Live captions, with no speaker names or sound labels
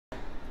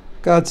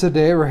God said to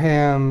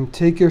Abraham,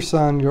 "Take your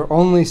son, your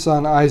only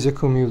son Isaac,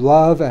 whom you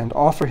love, and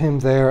offer him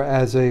there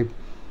as a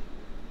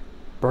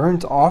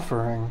burnt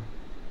offering."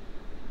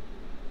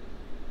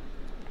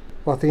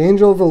 But the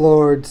angel of the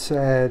Lord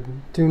said,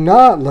 "Do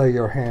not lay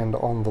your hand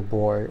on the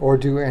boy or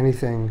do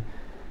anything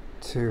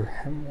to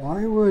him."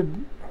 Why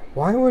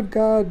would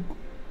God?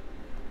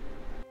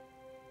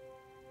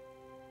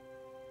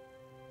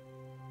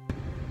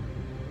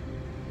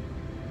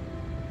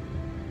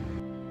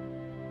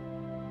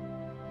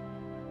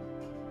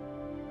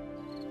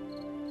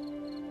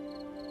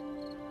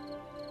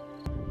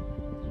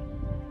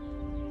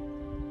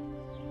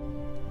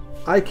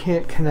 I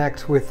can't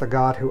connect with the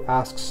God who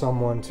asks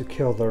someone to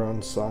kill their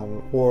own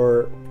son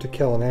or to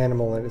kill an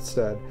animal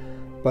instead,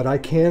 but I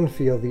can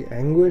feel the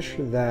anguish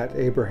that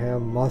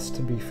Abraham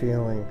must be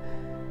feeling,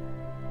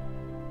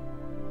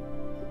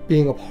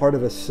 being a part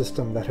of a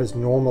system that has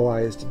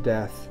normalized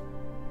death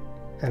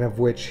and of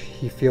which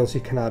he feels he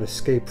cannot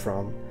escape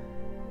from,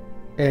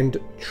 and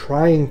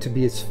trying to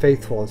be as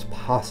faithful as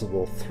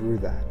possible through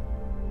that.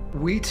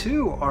 We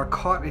too are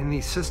caught in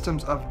these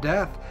systems of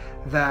death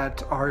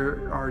that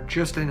are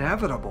just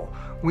inevitable.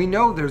 We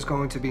know there's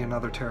going to be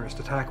another terrorist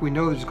attack. We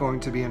know there's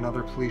going to be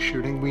another police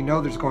shooting. We know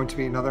there's going to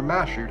be another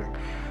mass shooting.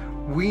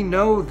 We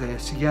know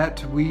this,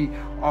 yet we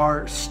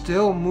are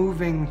still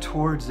moving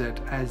towards it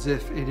as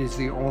if it is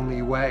the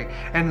only way.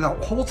 And the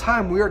whole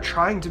time we are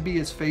trying to be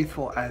as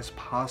faithful as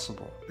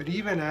possible. But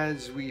even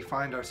as we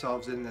find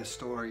ourselves in this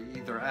story,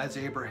 either as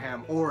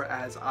Abraham or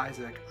as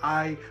Isaac,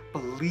 I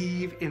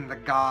believe in the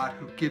God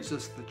who gives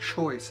us the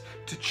choice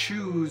to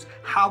choose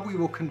how we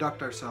will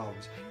conduct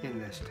ourselves in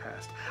this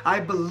test. I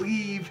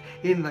believe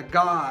in the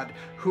God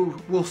who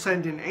will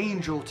send an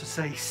angel to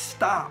say,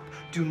 "Stop,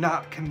 do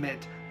not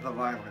commit the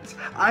violence."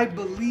 I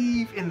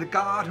believe in the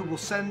God who will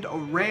send a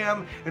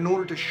ram in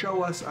order to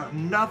show us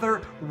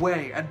another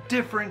way, a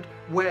different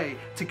way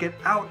to get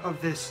out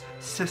of this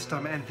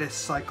system and this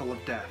cycle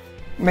of death.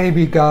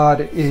 Maybe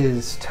God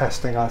is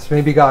testing us.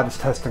 Maybe God is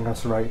testing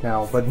us right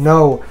now, but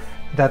know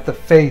that the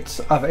fates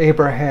of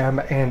Abraham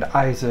and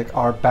Isaac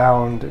are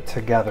bound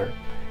together.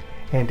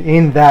 And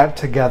in that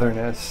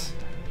togetherness,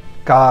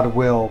 God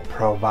will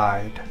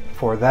provide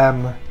for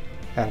them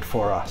and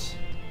for us.